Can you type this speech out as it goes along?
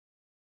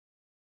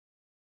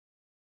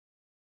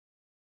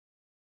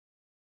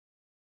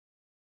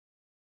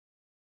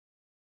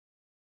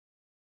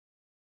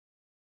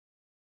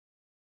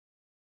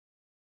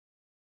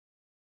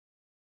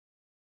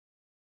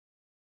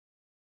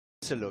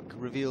closer look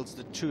reveals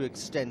the true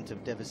extent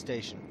of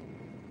devastation.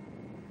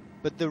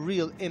 But the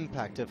real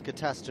impact of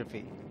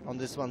catastrophe on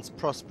this once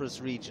prosperous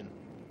region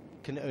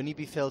can only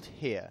be felt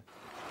here,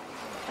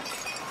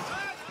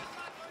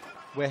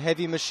 where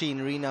heavy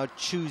machinery now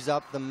chews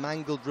up the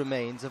mangled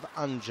remains of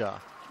Anjar,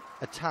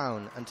 a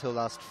town until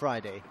last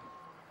Friday,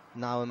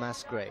 now a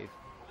mass grave.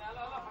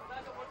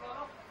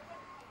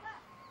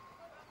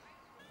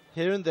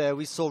 Here and there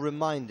we saw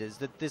reminders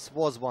that this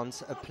was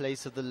once a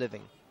place of the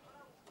living.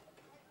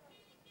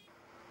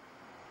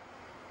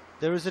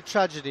 There is a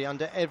tragedy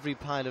under every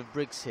pile of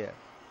bricks here,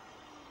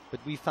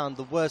 but we found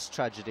the worst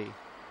tragedy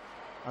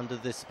under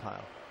this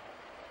pile.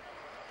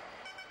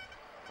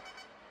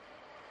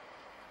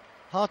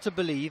 Hard to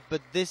believe,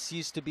 but this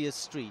used to be a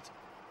street.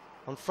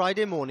 On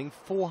Friday morning,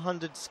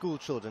 400 school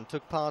children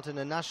took part in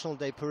a National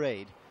Day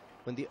parade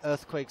when the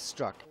earthquake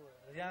struck.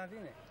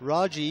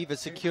 Rajiv, a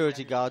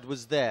security guard,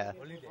 was there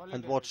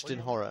and watched in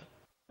horror.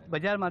 They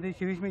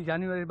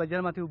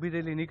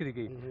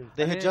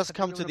had just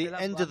come to the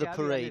end of the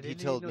parade, he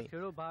told me.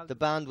 The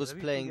band was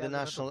playing the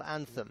national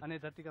anthem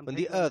when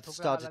the earth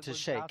started to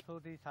shake.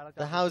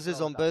 The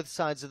houses on both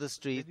sides of the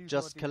street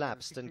just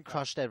collapsed and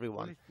crushed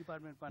everyone.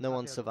 No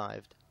one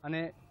survived.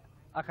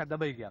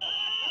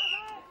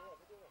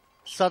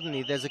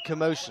 Suddenly there's a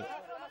commotion.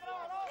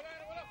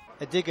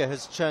 A digger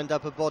has churned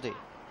up a body,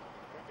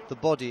 the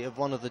body of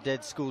one of the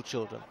dead school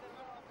children.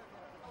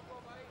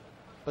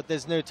 But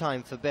there's no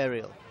time for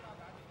burial.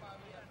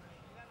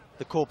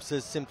 The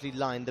corpses simply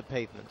line the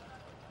pavement.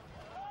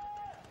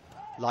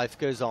 Life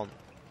goes on.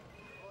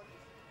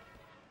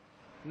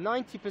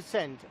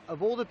 90%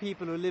 of all the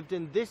people who lived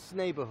in this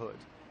neighborhood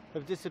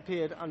have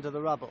disappeared under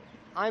the rubble.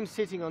 I'm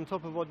sitting on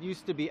top of what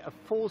used to be a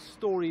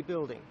 4-story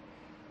building.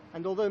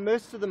 And although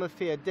most of them are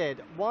feared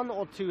dead, 1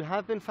 or 2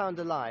 have been found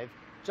alive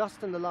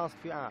just in the last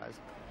few hours.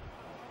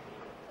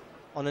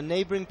 On a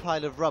neighboring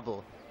pile of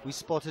rubble, we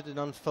spotted an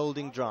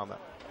unfolding drama.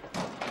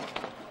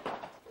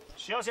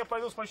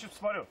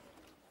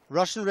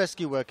 Russian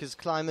rescue workers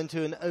climb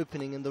into an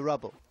opening in the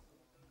rubble.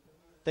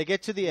 They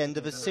get to the end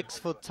of a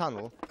 6-foot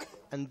tunnel,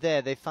 and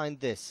there they find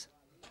this.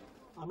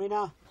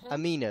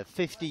 Amina,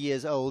 50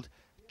 years old,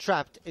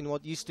 trapped in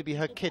what used to be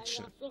her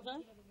kitchen,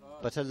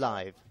 but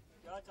alive.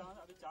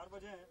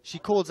 She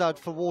calls out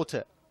for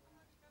water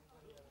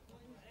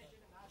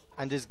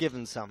and is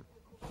given some.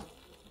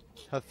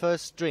 Her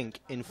first drink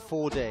in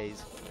 4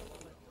 days.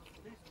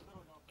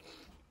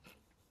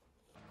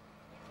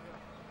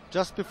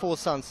 Just before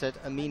sunset,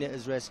 Amina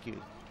is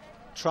rescued.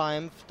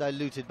 Triumph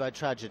diluted by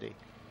tragedy.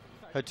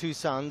 Her 2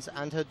 sons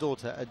and her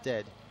daughter are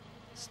dead,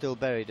 still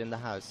buried in the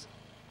house.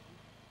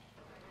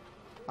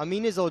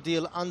 Amina's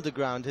ordeal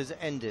underground has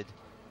ended.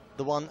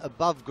 The one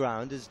above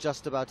ground is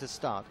just about to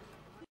start.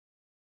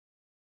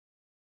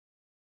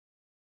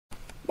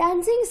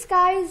 Dancing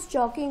skies,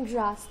 jogging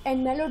grass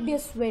and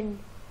melodious wind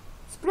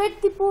spread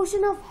the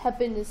potion of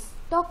happiness.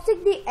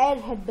 Toxic the air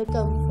had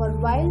become, for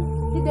while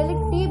the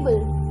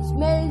delectable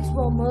smells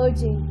were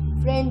merging,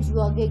 friends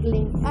were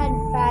giggling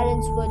and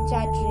parents were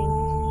chattering,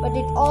 but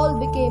it all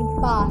became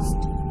past.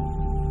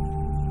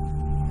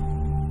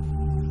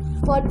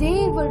 For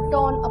they were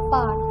torn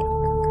apart